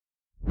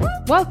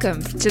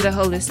Welcome to the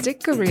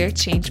Holistic Career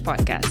Change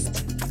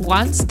Podcast,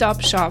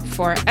 one-stop shop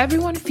for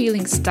everyone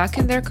feeling stuck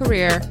in their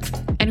career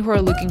and who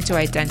are looking to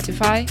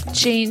identify,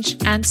 change,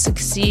 and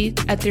succeed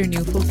at their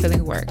new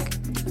fulfilling work.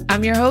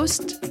 I'm your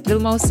host,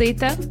 Vilma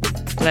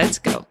Oseita. Let's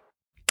go.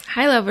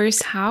 Hi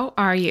lovers, how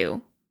are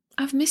you?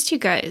 I've missed you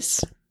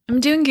guys. I'm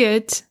doing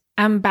good.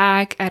 I'm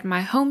back at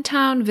my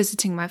hometown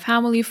visiting my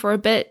family for a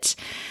bit,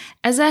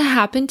 as I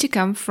happen to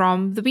come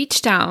from the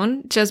beach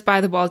town just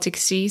by the Baltic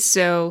Sea,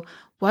 so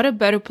what a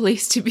better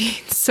place to be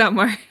in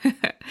summer.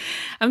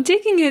 I'm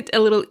taking it a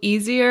little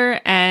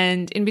easier,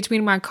 and in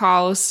between my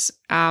calls,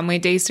 my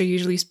days are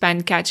usually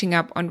spent catching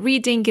up on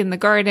reading in the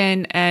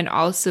garden and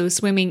also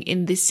swimming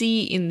in the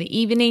sea in the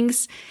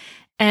evenings.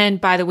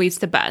 And by the way, it's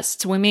the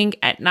best. Swimming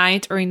at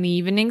night or in the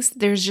evenings,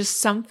 there's just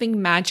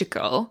something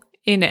magical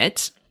in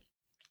it.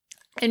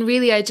 And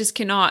really, I just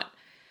cannot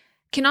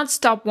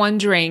stop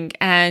wondering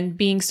and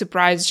being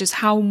surprised just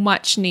how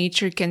much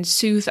nature can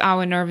soothe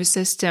our nervous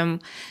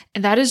system.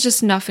 And that is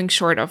just nothing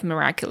short of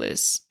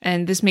miraculous.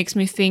 And this makes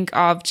me think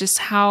of just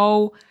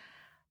how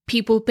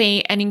people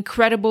pay an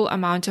incredible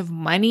amount of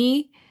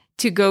money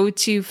to go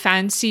to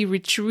fancy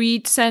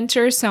retreat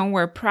centers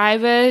somewhere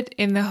private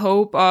in the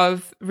hope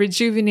of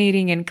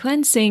rejuvenating and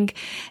cleansing.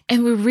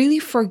 And we really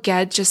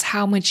forget just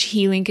how much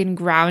healing and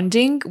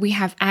grounding we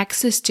have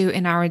access to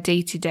in our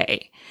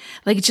day-to-day.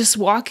 Like just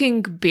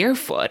walking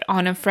barefoot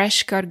on a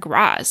fresh cut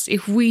grass.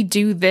 If we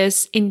do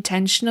this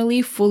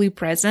intentionally, fully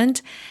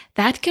present,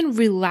 that can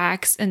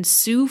relax and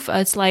soothe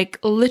us like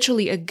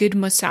literally a good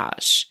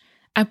massage.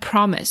 I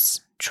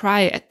promise.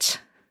 Try it.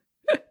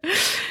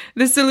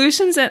 The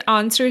solutions and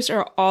answers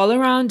are all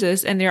around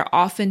us, and they're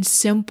often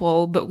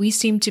simple, but we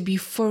seem to be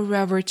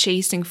forever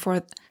chasing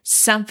for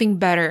something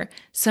better,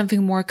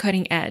 something more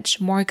cutting edge,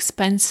 more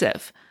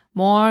expensive,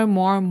 more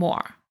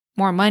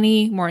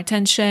money, more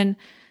attention,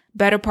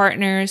 better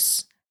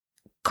partners,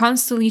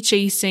 constantly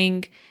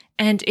chasing,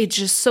 and it's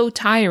just so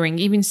tiring.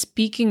 Even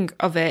speaking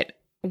of it,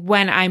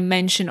 when I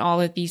mention all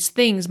of these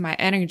things, my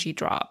energy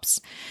drops.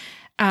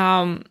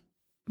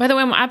 By the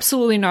way, I'm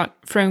absolutely not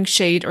throwing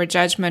shade or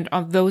judgment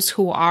of those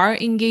who are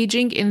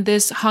engaging in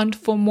this hunt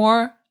for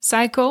more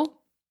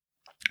cycle.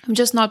 I'm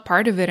just not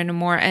part of it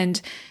anymore.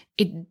 And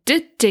it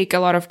did take a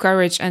lot of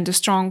courage and a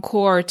strong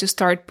core to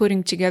start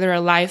putting together a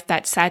life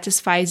that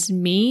satisfies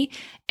me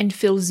and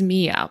fills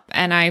me up.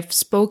 And I've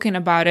spoken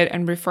about it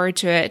and referred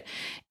to it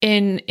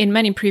in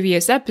many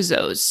previous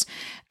episodes.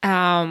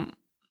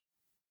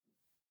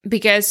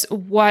 Because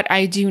what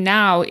I do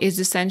now is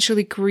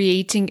essentially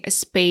creating a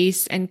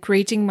space and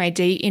creating my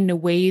day in a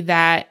way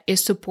that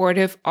is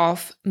supportive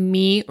of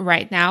me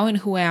right now and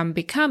who I am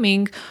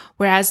becoming,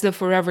 whereas the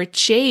forever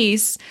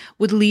chase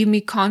would leave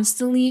me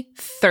constantly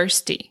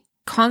thirsty,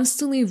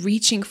 constantly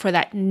reaching for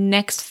that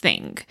next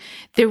thing.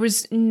 There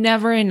was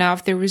never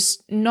enough. There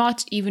was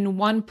not even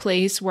one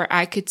place where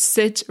I could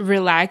sit,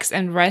 relax,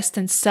 and rest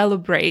and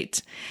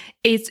celebrate.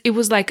 It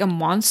was like a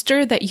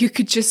monster that you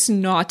could just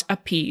not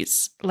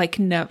appease, like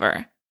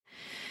never.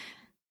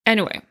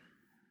 Anyway,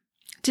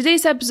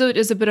 today's episode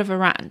is a bit of a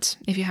rant,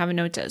 if you haven't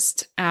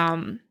noticed.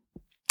 A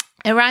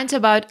rant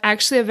about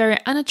actually a very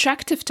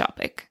unattractive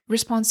topic,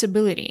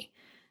 responsibility.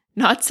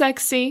 Not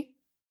sexy,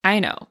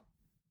 I know.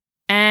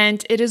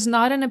 And it is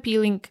not an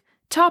appealing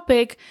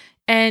topic,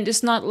 and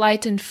it's not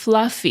light and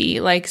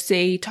fluffy, like,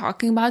 say,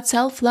 talking about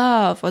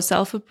self-love or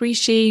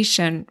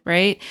self-appreciation,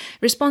 right?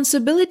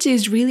 Responsibility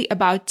is really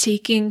about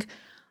taking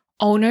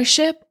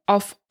ownership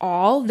of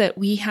all that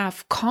we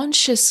have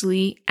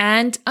consciously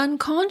and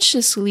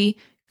unconsciously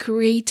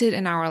created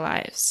in our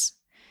lives.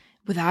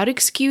 Without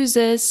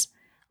excuses,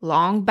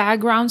 long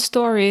background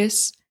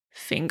stories,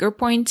 finger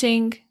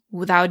pointing,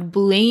 without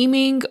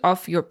blaming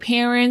of your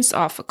parents,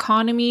 of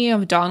economy,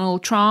 of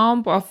Donald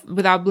Trump,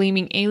 without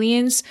blaming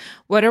aliens,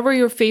 whatever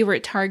your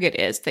favorite target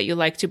is that you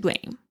like to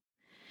blame.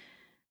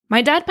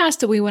 My dad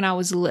passed away when I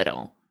was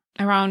little,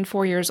 around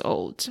 4 years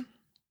old.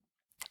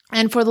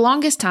 And for the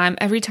longest time,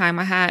 every time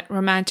I had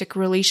romantic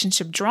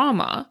relationship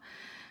drama,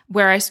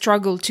 where I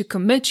struggled to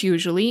commit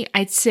usually,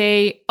 I'd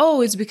say,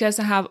 oh, it's because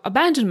I have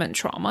abandonment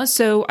trauma.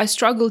 So I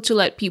struggle to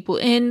let people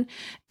in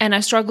and I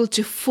struggle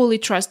to fully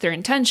trust their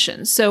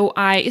intentions. So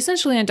I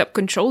essentially end up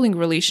controlling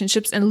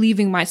relationships and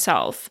leaving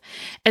myself,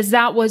 as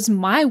that was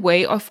my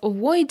way of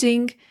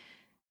avoiding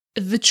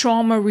the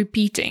trauma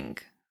repeating,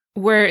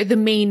 where the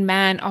main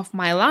man of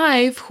my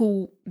life,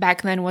 who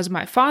back then was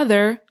my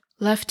father,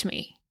 left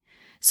me.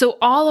 So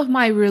all of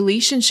my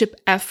relationship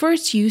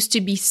efforts used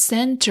to be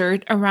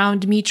centered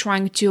around me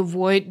trying to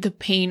avoid the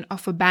pain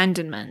of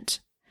abandonment.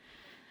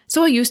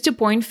 So I used to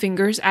point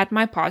fingers at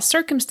my past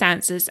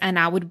circumstances, and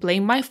I would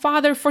blame my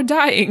father for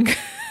dying.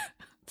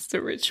 It's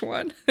the rich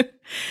one.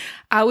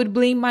 I would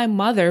blame my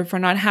mother for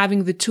not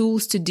having the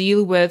tools to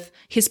deal with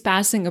his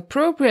passing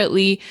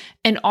appropriately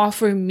and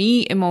offer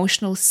me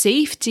emotional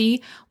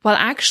safety, while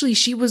actually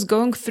she was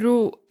going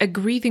through a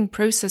grieving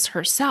process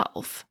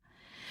herself.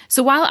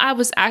 So while I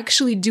was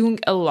actually doing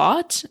a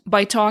lot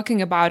by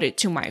talking about it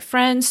to my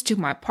friends, to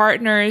my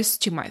partners,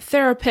 to my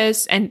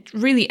therapist, and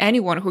really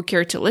anyone who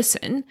cared to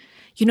listen,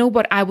 you know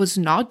what I was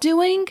not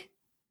doing?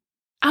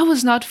 I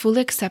was not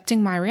fully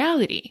accepting my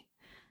reality.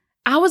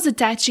 I was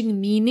attaching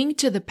meaning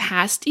to the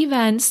past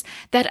events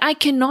that I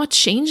cannot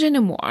change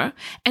anymore,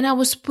 and I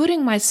was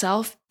putting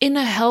myself in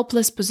a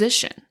helpless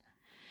position.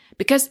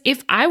 Because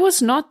if I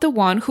was not the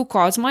one who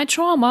caused my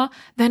trauma,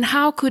 then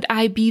how could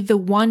I be the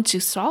one to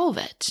solve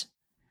it?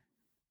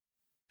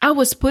 I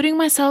was putting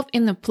myself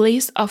in a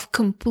place of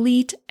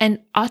complete and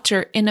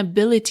utter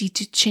inability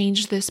to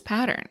change this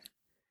pattern.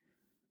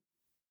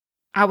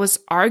 I was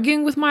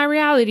arguing with my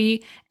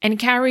reality and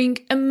carrying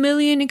a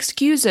million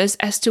excuses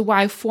as to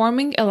why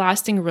forming a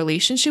lasting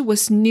relationship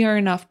was near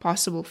enough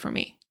possible for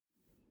me.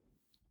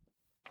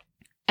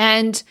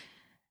 And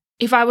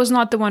if I was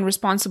not the one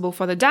responsible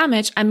for the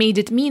damage, I made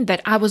it mean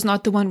that I was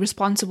not the one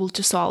responsible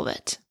to solve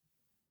it.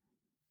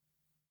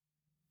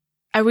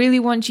 I really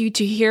want you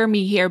to hear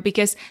me here,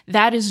 because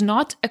that is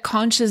not a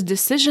conscious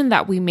decision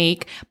that we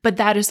make, but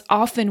that is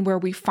often where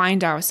we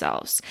find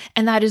ourselves.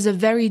 And that is a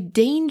very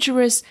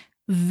dangerous,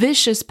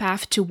 vicious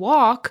path to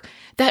walk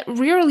that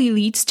rarely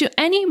leads to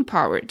any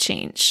empowered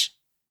change.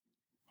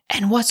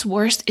 And what's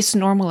worse, it's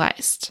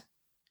normalized.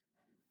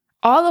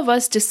 All of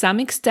us, to some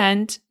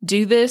extent,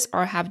 do this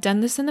or have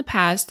done this in the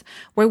past,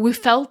 where we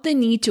felt the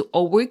need to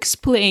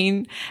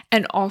over-explain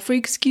and offer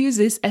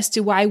excuses as to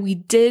why we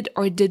did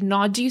or did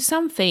not do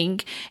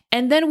something,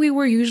 and then we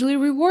were usually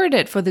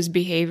rewarded for this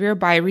behavior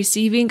by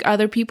receiving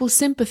other people's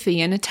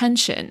sympathy and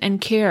attention and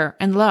care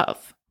and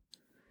love.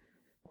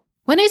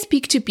 When I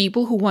speak to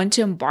people who want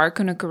to embark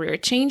on a career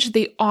change,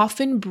 they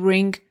often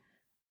bring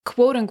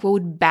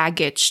quote-unquote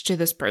baggage to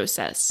this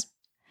process.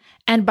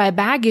 And by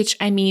baggage,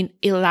 I mean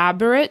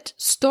elaborate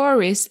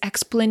stories,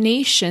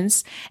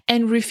 explanations,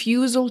 and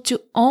refusal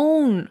to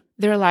own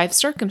their life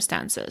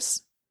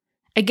circumstances.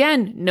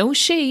 Again, no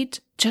shade,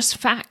 just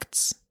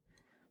facts.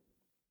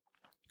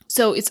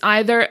 So it's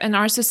either a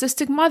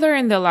narcissistic mother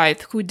in their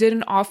life who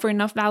didn't offer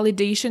enough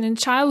validation in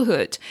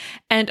childhood,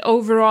 and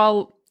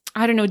overall,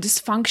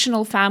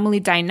 dysfunctional family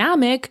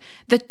dynamic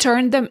that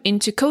turned them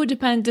into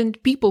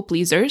codependent people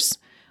pleasers,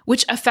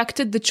 which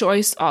affected the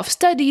choice of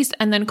studies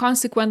and then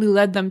consequently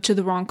led them to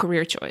the wrong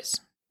career choice.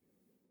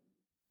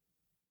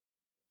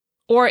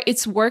 Or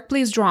it's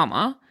workplace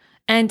drama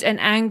and an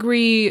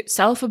angry,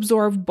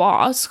 self-absorbed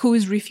boss who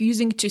is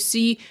refusing to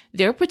see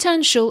their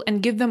potential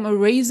and give them a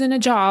raise in a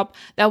job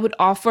that would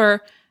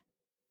offer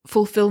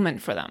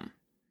fulfillment for them.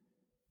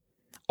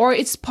 Or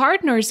it's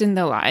partners in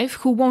their life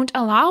who won't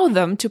allow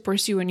them to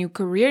pursue a new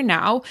career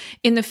now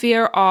in the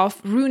fear of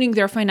ruining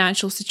their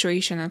financial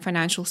situation and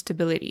financial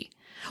stability.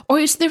 Or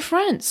it's their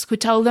friends who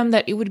tell them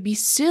that it would be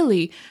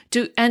silly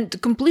and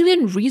completely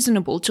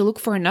unreasonable to look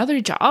for another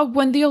job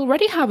when they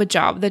already have a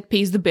job that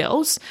pays the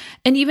bills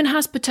and even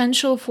has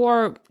potential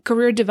for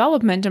career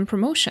development and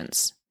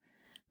promotions.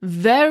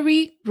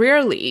 Very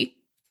rarely,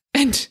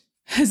 and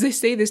as I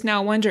say this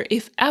now, I wonder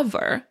if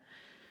ever,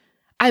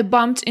 I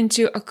bumped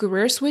into a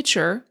career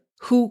switcher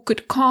who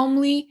could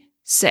calmly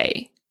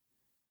say,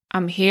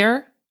 I'm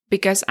here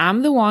because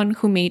I'm the one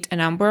who made a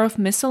number of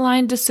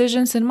misaligned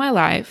decisions in my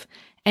life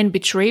and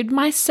betrayed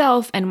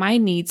myself and my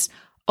needs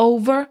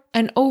over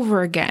and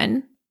over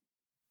again.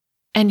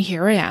 And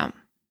here I am,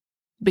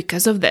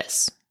 because of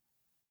this.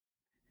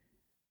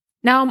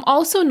 Now, I'm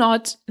also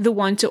not the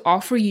one to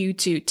offer you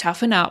to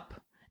toughen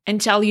up and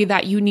tell you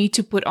that you need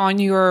to put on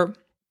your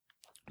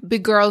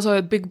big girls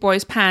or big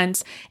boys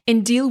pants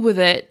and deal with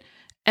it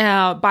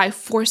by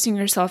forcing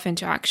yourself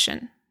into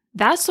action.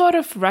 That sort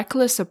of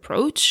reckless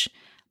approach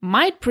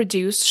might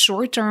produce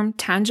short-term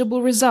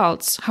tangible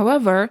results.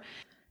 However,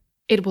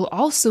 it will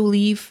also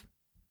leave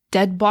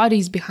dead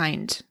bodies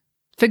behind,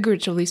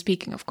 figuratively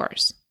speaking, of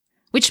course.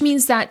 Which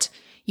means that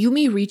you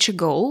may reach a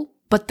goal,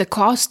 but the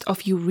cost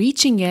of you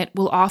reaching it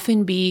will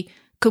often be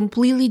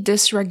completely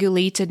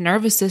dysregulated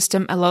nervous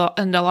system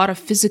and a lot of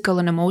physical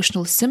and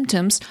emotional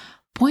symptoms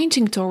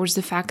pointing towards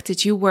the fact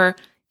that you were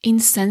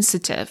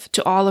insensitive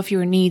to all of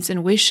your needs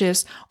and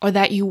wishes, or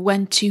that you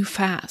went too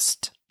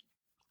fast.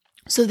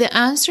 So the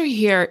answer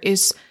here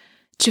is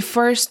to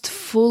first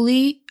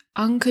fully,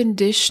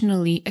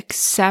 unconditionally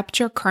accept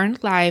your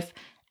current life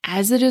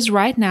as it is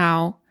right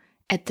now,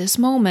 at this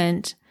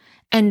moment,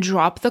 and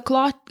drop the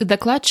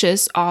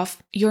clutches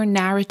of your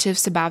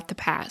narratives about the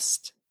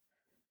past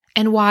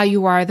and why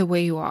you are the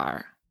way you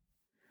are.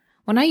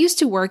 When I used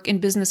to work in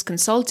business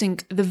consulting,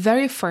 the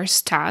very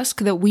first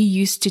task that we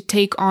used to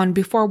take on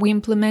before we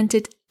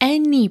implemented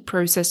any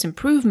process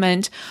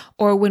improvement,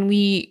 or when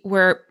we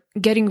were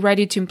getting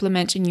ready to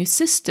implement a new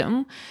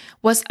system,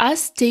 was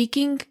us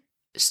taking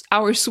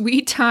our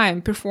sweet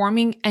time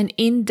performing an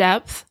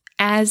in-depth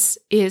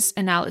as-is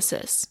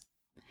analysis.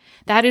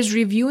 That is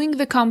reviewing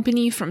the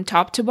company from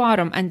top to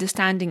bottom,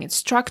 understanding its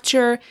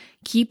structure,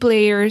 key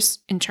players,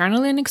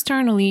 internally and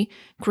externally,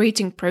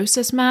 creating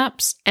process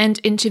maps, and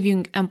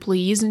interviewing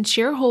employees and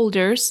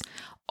shareholders,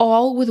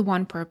 all with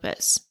one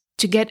purpose: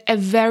 to get a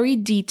very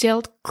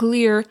detailed,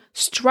 clear,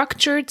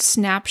 structured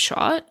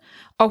snapshot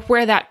of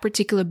where that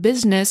particular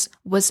business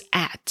was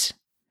at.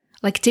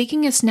 Like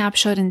taking a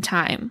snapshot in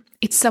time,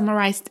 it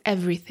summarized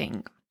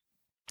everything.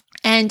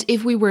 And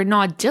if we were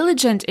not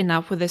diligent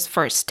enough with this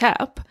first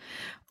step,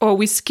 or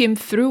we skimmed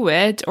through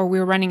it, or we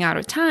were running out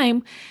of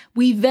time,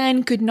 we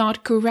then could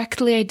not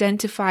correctly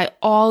identify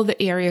all the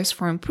areas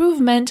for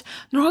improvement,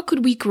 nor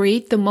could we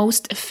create the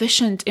most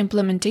efficient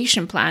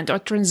implementation plan or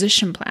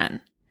transition plan.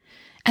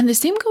 And the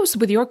same goes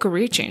with your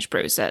career change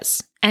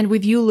process and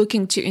with you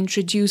looking to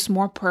introduce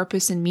more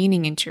purpose and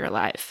meaning into your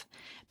life.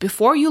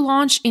 Before you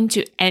launch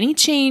into any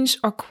change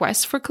or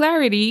quest for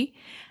clarity,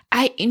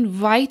 I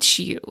invite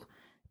you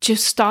to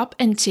stop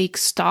and take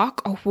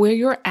stock of where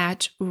you're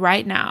at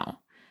right now.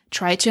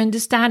 Try to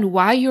understand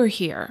why you're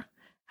here,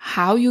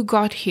 how you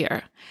got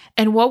here,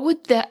 and what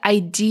would the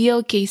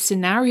ideal case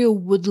scenario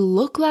would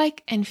look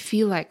like and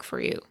feel like for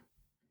you.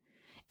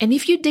 And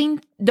if you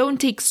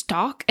don't take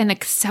stock and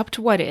accept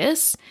what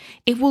is,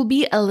 it will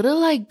be a little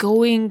like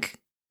going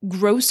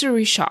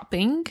grocery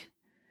shopping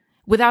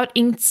without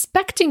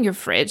inspecting your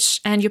fridge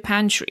and your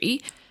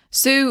pantry.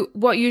 So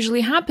what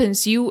usually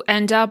happens, you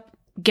end up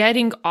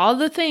getting all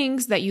the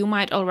things that you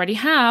might already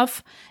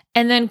have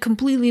and then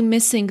completely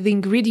missing the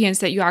ingredients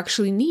that you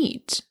actually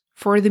need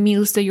for the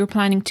meals that you're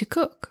planning to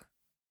cook,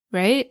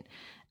 right?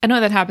 I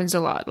know that happens a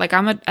lot. Like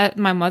I'm at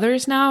my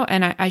mother's now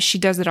and she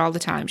does it all the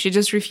time. She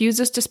just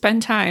refuses to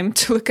spend time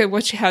to look at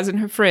what she has in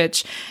her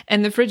fridge.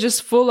 And the fridge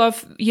is full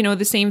of,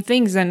 the same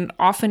things. And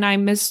often I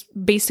miss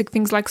basic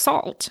things like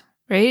salt,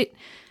 right?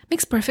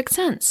 Makes perfect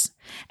sense.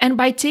 And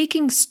by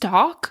taking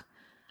stock,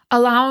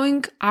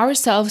 allowing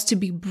ourselves to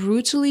be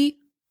brutally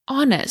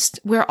honest,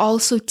 we're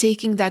also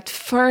taking that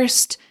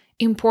first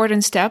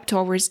important step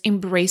towards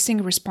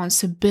embracing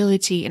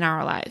responsibility in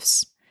our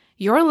lives.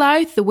 Your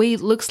life, the way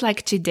it looks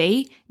like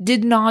today,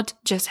 did not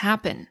just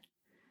happen.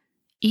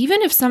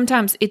 Even if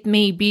sometimes it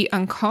may be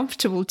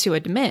uncomfortable to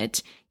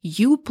admit,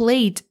 you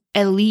played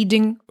a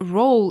leading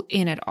role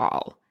in it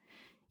all.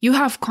 You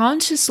have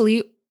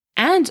consciously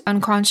and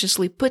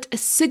unconsciously put a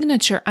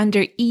signature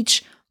under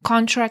each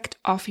contract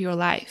of your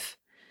life.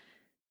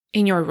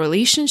 In your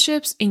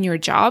relationships, in your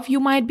job you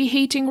might be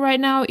hating right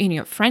now, in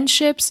your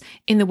friendships,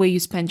 in the way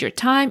you spend your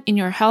time, in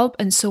your health,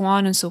 and so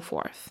on and so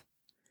forth.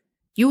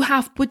 You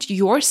have put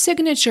your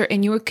signature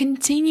and you're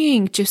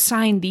continuing to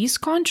sign these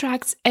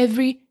contracts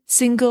every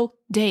single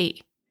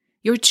day.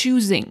 You're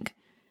choosing.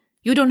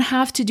 You don't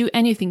have to do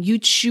anything. You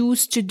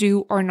choose to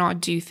do or not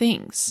do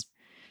things.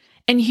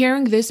 And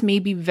hearing this may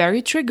be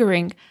very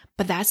triggering,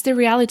 but that's the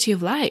reality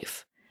of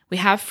life. We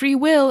have free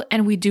will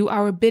and we do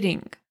our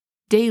bidding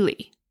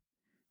daily.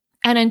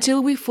 And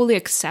until we fully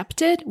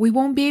accept it, we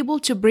won't be able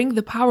to bring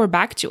the power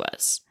back to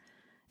us.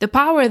 The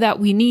power that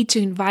we need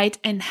to invite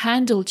and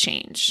handle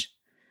change.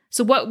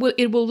 So what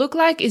it will look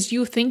like is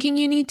you thinking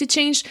you need to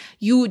change,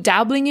 you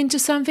dabbling into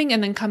something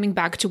and then coming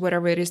back to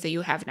whatever it is that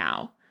you have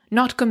now.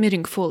 Not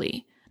committing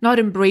fully, not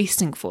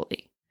embracing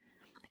fully.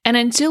 And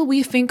until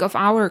we think of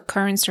our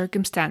current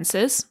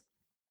circumstances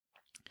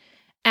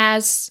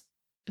as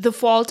the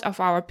fault of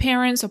our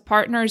parents or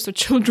partners or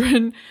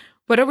children,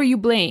 whatever you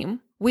blame,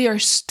 we are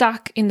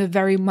stuck in the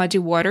very muddy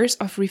waters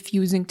of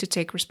refusing to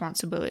take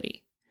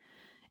responsibility.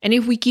 And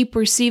if we keep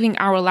perceiving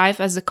our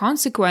life as a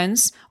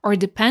consequence or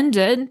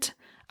dependent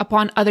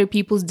upon other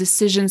people's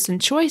decisions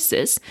and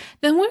choices,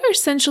 then we're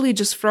essentially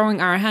just throwing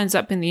our hands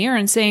up in the air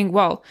and saying,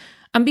 well,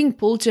 I'm being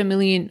pulled to a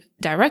million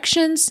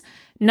directions.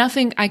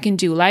 Nothing I can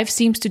do. Life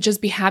seems to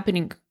just be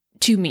happening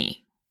to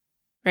me,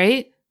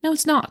 right? No,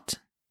 it's not.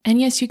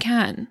 And yes, you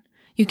can.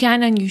 You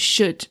can and you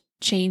should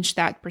change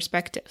that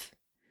perspective.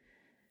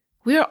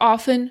 We are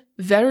often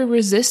very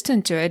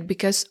resistant to it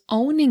because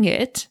owning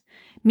it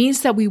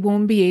means that we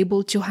won't be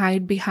able to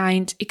hide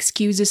behind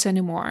excuses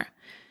anymore.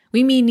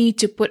 We may need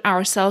to put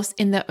ourselves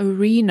in the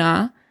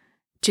arena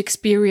to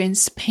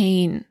experience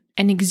pain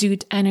and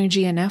exude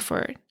energy and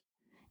effort.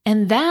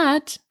 And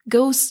that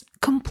goes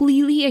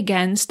completely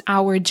against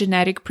our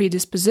genetic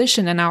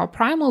predisposition and our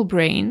primal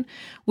brain,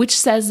 which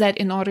says that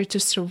in order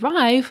to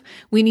survive,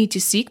 we need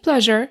to seek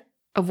pleasure,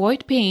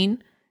 avoid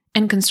pain,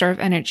 and conserve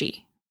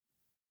energy.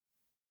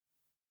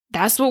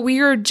 That's what we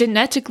are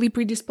genetically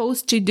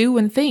predisposed to do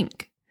and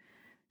think.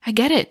 I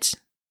get it.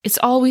 It's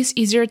always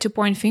easier to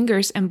point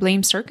fingers and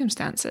blame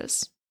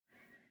circumstances.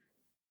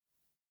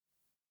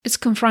 It's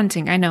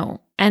confronting, I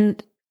know.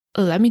 And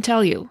let me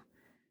tell you,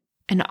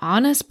 an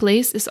honest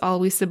place is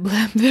always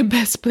the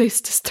best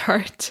place to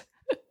start.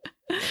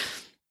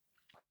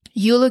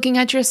 You looking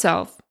at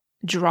yourself,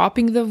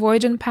 dropping the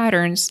avoidant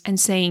patterns and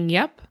saying,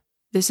 yep,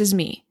 this is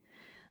me.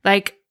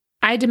 Like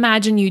I'd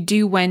imagine you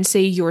do when,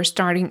 say, you're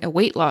starting a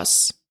weight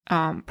loss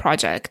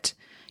project.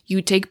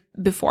 You take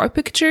before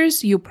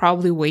pictures, you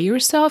probably weigh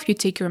yourself, you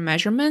take your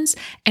measurements,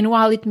 and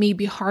while it may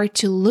be hard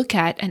to look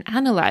at and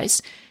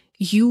analyze,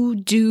 you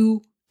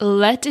do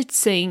let it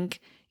sink,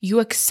 you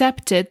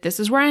accept it, this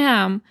is where I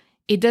am.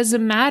 It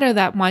doesn't matter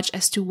that much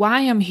as to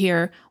why I'm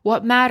here.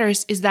 What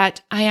matters is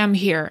that I am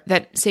here,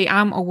 that say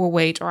I'm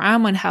overweight or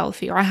I'm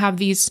unhealthy or I have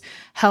these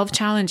health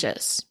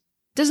challenges.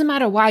 Doesn't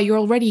matter why, you're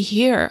already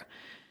here,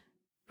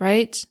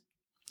 right?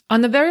 On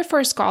the very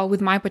first call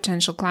with my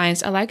potential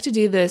clients, I like to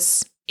do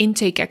this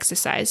intake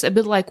exercise, a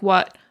bit like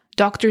what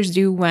doctors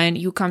do when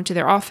you come to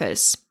their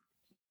office.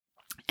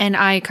 And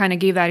I kind of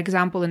gave that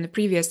example in the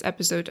previous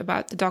episode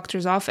about the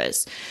doctor's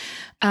office.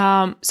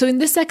 So in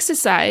this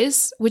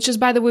exercise, which is,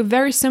 by the way,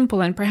 very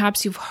simple, and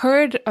perhaps you've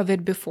heard of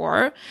it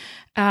before,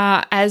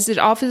 as it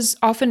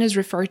often is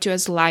referred to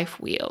as life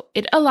wheel,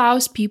 it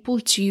allows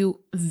people to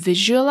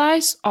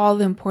visualize all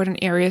the important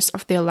areas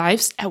of their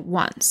lives at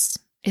once.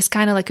 It's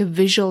kind of like a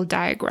visual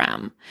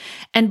diagram.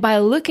 And by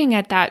looking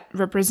at that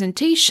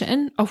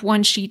representation of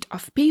one sheet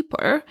of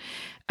paper,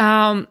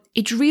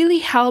 it really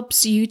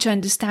helps you to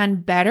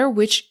understand better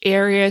which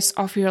areas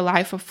of your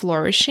life are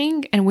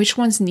flourishing and which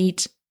ones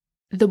need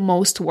the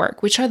most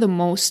work, which are the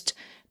most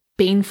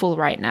painful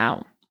right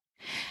now.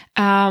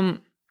 And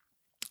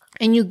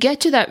you get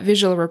to that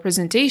visual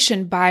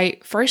representation by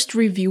first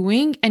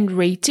reviewing and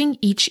rating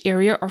each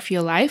area of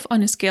your life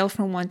on a scale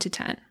from 1 to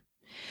 10.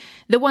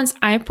 The ones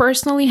I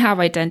personally have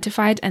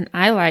identified and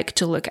I like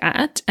to look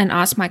at and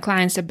ask my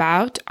clients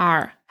about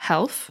are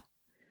health,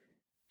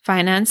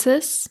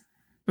 finances,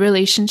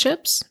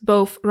 relationships,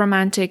 both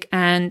romantic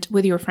and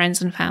with your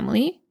friends and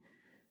family,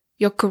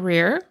 your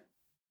career,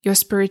 your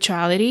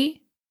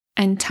spirituality,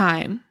 and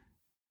time.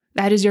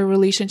 That is your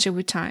relationship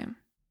with time.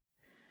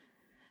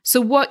 So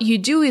what you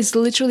do is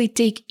literally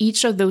take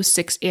each of those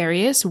 6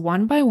 areas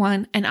one by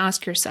one and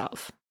ask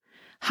yourself,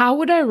 how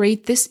would I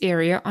rate this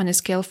area on a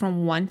scale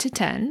from 1 to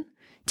 10,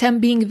 10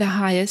 being the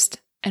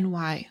highest, and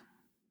why?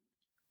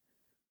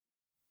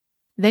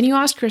 Then you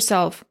ask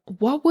yourself,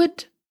 what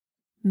would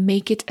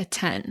make it a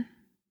 10?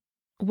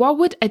 What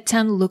would a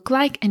 10 look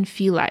like and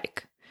feel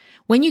like?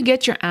 When you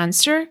get your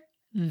answer,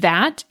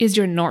 that is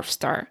your North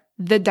Star,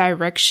 the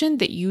direction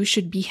that you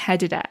should be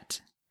headed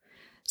at.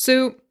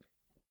 So,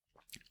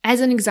 as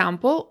an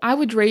example, I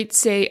would rate,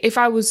 say, if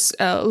I was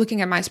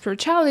looking at my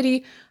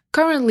spirituality,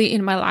 currently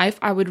in my life,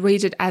 I would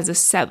rate it as a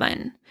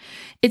 7.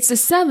 It's a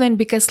 7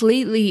 because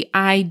lately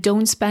I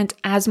don't spend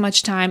as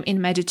much time in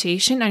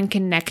meditation and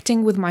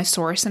connecting with my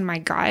source and my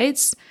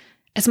guides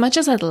as much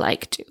as I'd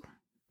like to.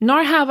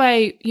 Nor have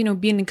I,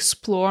 been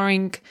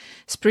exploring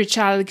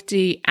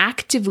spirituality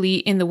actively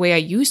in the way I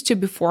used to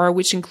before,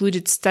 which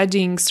included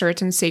studying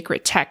certain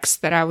sacred texts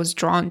that I was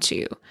drawn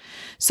to.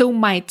 So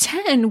my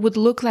 10 would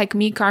look like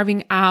me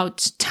carving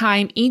out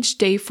time each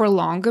day for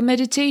longer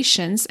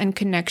meditations and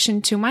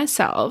connection to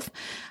myself.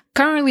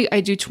 Currently,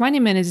 I do 20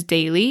 minutes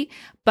daily,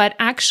 but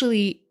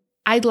actually,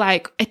 I'd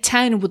like a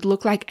 10 would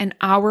look like an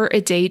hour a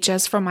day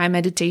just for my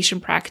meditation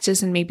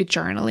practice and maybe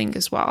journaling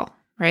as well,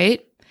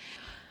 right?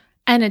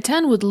 And a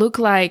 10 would look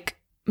like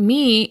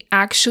me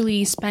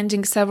actually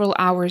spending several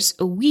hours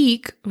a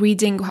week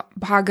reading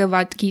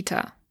Bhagavad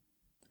Gita.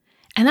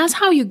 And that's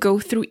how you go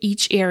through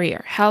each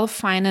area, health,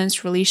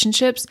 finance,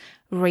 relationships,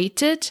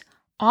 rate it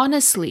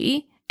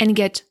honestly and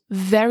get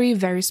very,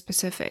 very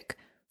specific.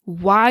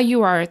 Why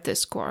you are at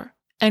this score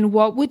and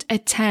what would a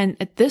 10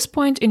 at this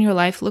point in your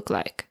life look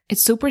like?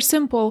 It's super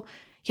simple,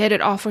 yet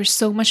it offers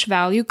so much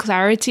value,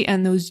 clarity,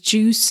 and those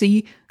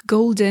juicy,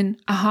 golden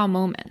aha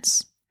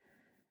moments.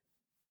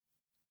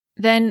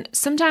 Then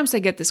sometimes I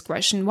get this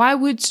question, why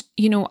would,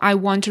 I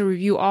want to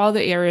review all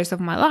the areas of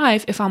my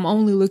life if I'm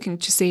only looking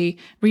to, say,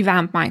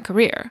 revamp my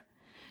career?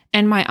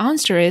 And my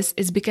answer is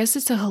because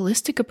it's a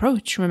holistic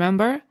approach,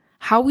 remember?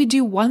 How we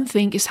do one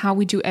thing is how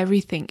we do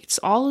everything. It's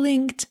all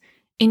linked,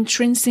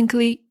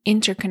 intrinsically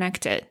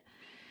interconnected.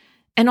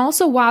 And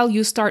also, while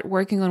you start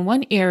working on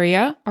one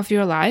area of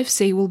your life,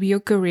 say will be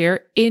your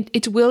career,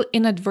 it will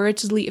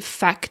inadvertently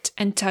affect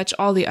and touch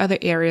all the other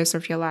areas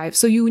of your life.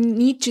 So you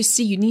need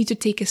to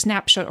take a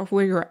snapshot of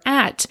where you're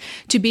at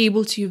to be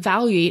able to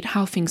evaluate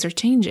how things are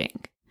changing.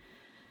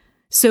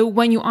 So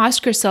when you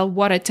ask yourself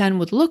what a 10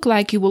 would look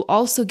like, you will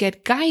also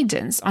get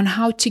guidance on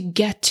how to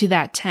get to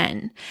that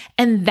 10.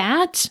 And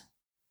that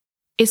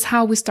is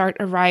how we start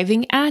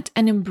arriving at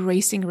and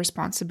embracing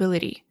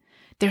responsibility.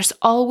 There's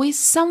always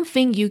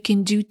something you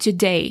can do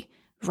today,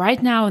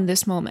 right now in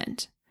this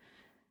moment.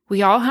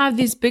 We all have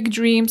these big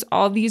dreams,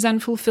 all these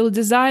unfulfilled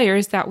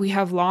desires that we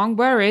have long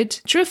buried.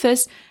 Truth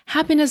is,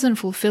 happiness and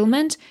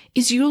fulfillment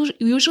is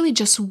usually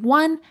just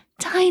one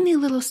tiny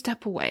little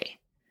step away.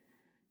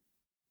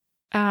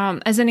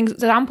 As an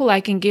example,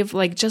 I can give,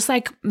 just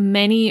like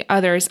many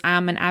others,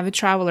 I'm an avid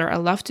traveler. I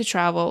love to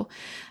travel.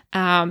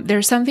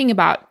 There's something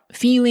about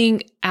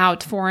feeling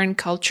out foreign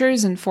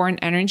cultures and foreign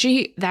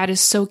energy that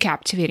is so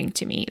captivating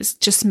to me. It's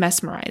just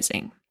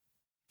mesmerizing.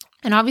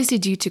 And obviously,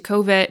 due to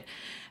COVID,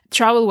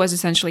 travel was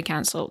essentially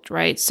canceled,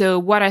 right? So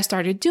what I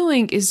started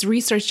doing is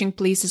researching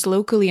places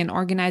locally and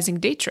organizing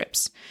day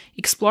trips,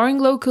 exploring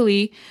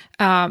locally.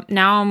 Now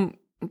I'm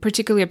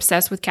particularly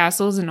obsessed with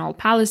castles and old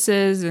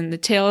palaces and the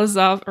tales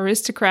of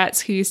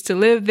aristocrats who used to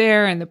live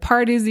there and the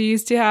parties they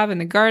used to have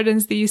and the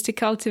gardens they used to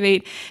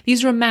cultivate.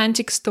 These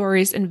romantic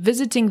stories and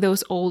visiting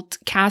those old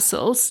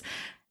castles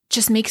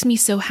just makes me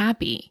so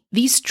happy.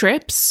 These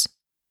trips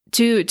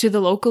to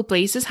the local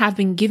places have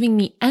been giving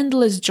me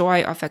endless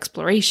joy of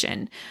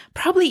exploration,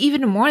 probably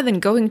even more than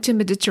going to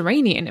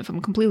Mediterranean, if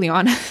I'm completely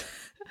honest.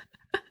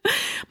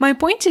 My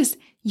point is,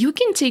 you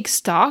can take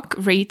stock,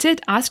 rate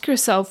it, ask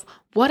yourself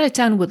what a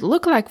 10 would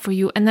look like for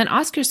you, and then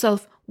ask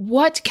yourself,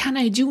 what can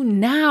I do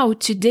now,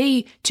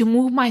 today, to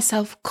move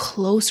myself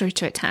closer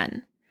to a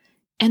 10?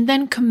 And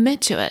then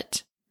commit to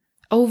it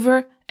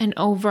over and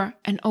over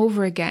and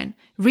over again.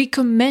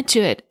 Recommit to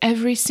it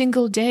every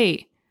single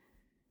day.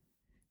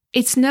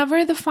 It's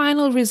never the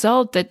final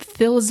result that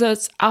fills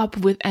us up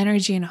with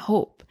energy and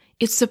hope.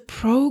 It's a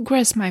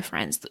progress, my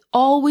friends.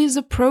 Always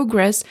a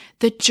progress,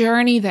 the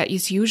journey that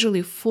is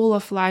usually full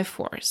of life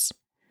force.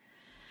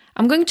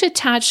 I'm going to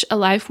attach a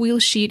life wheel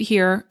sheet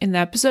here in the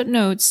episode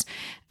notes,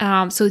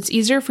 so it's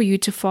easier for you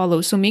to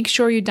follow. So make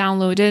sure you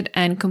download it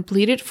and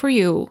complete it for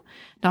you,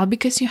 not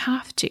because you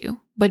have to,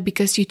 but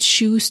because you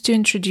choose to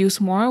introduce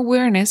more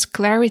awareness,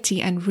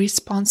 clarity, and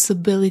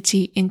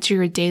responsibility into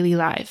your daily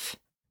life.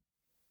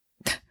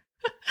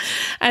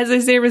 As I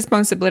say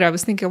responsibility, I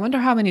was thinking, I wonder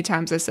how many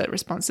times I said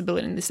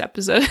responsibility in this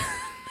episode.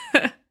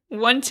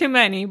 One too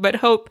many, but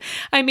hope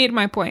I made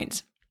my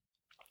point.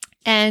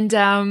 And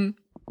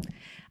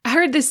I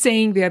heard this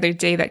saying the other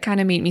day that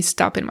kind of made me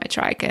stop in my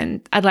track,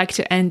 and I'd like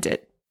to end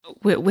it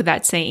with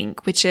that saying,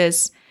 which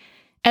is,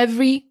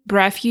 every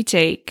breath you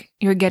take,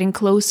 you're getting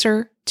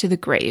closer to the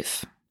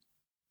grave.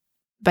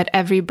 But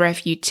every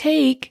breath you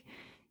take,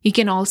 you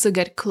can also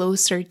get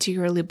closer to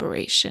your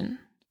liberation.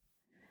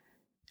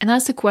 And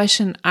that's the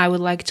question I would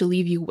like to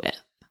leave you with.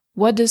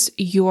 What does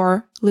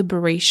your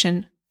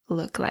liberation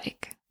look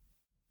like?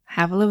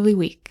 Have a lovely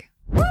week.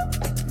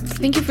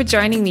 Thank you for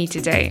joining me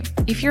today.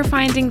 If you're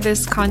finding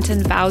this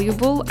content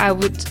valuable, I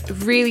would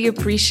really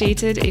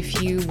appreciate it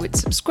if you would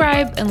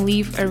subscribe and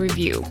leave a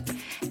review.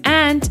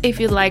 And if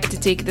you'd like to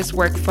take this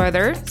work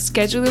further,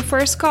 schedule your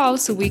first call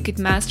so we could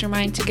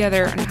mastermind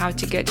together on how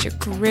to get your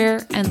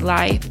career and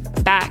life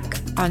back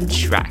on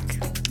track.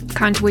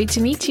 Can't wait to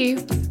meet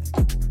you.